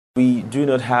We do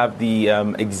not have the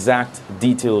exact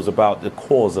details about the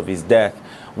cause of his death.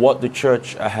 What the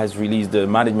church has released, the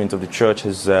management of the church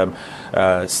has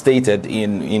stated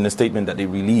in a statement that they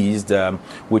released,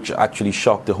 which actually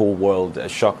shocked the whole world,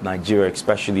 shocked Nigeria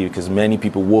especially, because many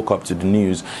people woke up to the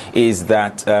news, is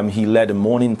that he led a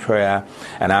morning prayer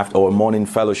or a morning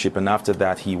fellowship, and after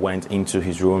that he went into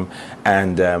his room,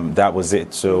 and that was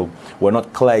it. So we're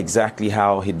not clear exactly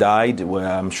how he died.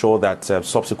 I'm sure that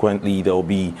subsequently there will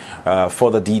be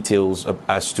further details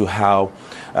as to how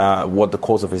what the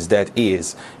cause of his death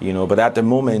is. But at the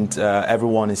moment,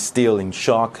 everyone is still in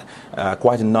shock.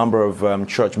 Quite a number of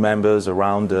church members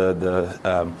around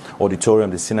the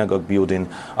auditorium, the synagogue building,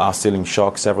 are still in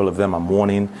shock. Several of them are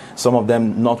mourning. Some of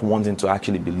them not wanting to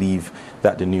actually believe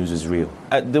that the news is real.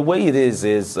 The way it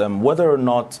is whether or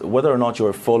not you're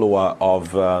a follower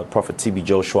of Prophet TB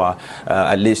Joshua,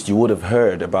 at least you would have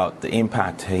heard about the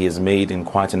impact he has made in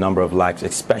quite a number of lives,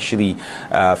 especially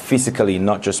physically,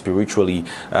 not just spiritually,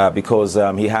 because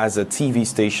he has a TV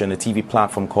station, a TV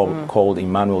platform called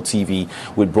Emmanuel TV,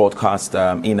 with broadcast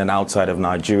in and outside of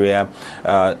Nigeria.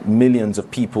 Millions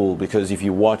of people, because if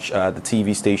you watch the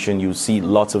TV station, you see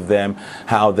lots of them,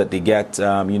 how that they get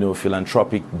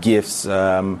philanthropic gifts,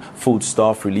 food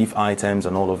stuff, relief items,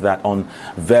 and all of that on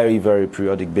very, very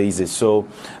periodic basis. So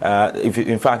if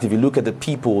you look at the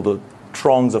people, the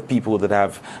throngs of people that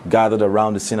have gathered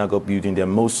around the synagogue building, they're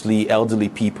mostly elderly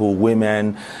people,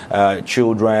 women,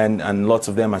 children, and lots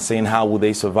of them are saying, how will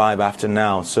they survive after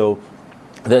now? So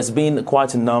there's been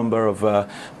quite a number of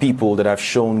people that have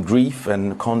shown grief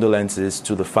and condolences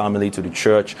to the family, to the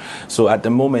church. So at the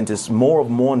moment, it's more of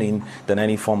mourning than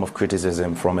any form of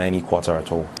criticism from any quarter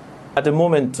at all. At the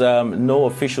moment, no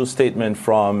official statement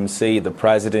from, say, the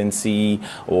presidency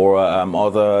or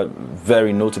other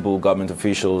very notable government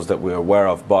officials that we're aware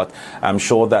of, but I'm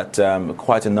sure that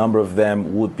quite a number of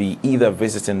them would be either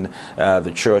visiting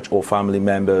the church or family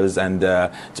members, and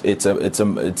it's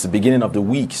the beginning of the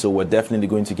week, so we're definitely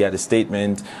going to get a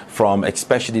statement from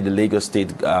especially the Lagos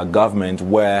State government,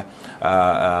 where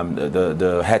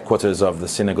the headquarters of the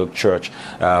synagogue church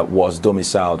was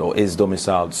domiciled or is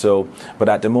domiciled. So, but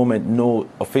at the moment, no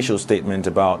official statement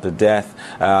about the death.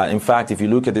 In fact, if you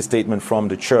look at the statement from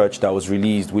the church that was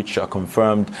released, which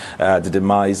confirmed the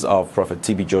demise of Prophet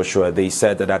TB Joshua, they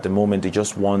said that at the moment they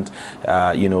just want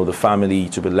the family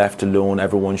to be left alone.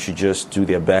 Everyone should just do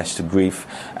their best to grieve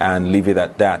and leave it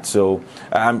at that. So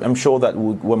I'm sure that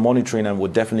we're monitoring, and we're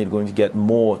definitely going to get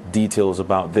more details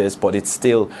about this, but it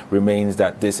still remains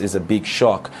that this is a big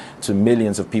shock to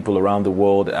millions of people around the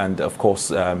world, and of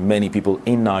course many people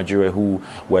in Nigeria who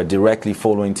were directly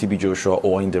following TB Joshua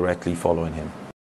or indirectly following him.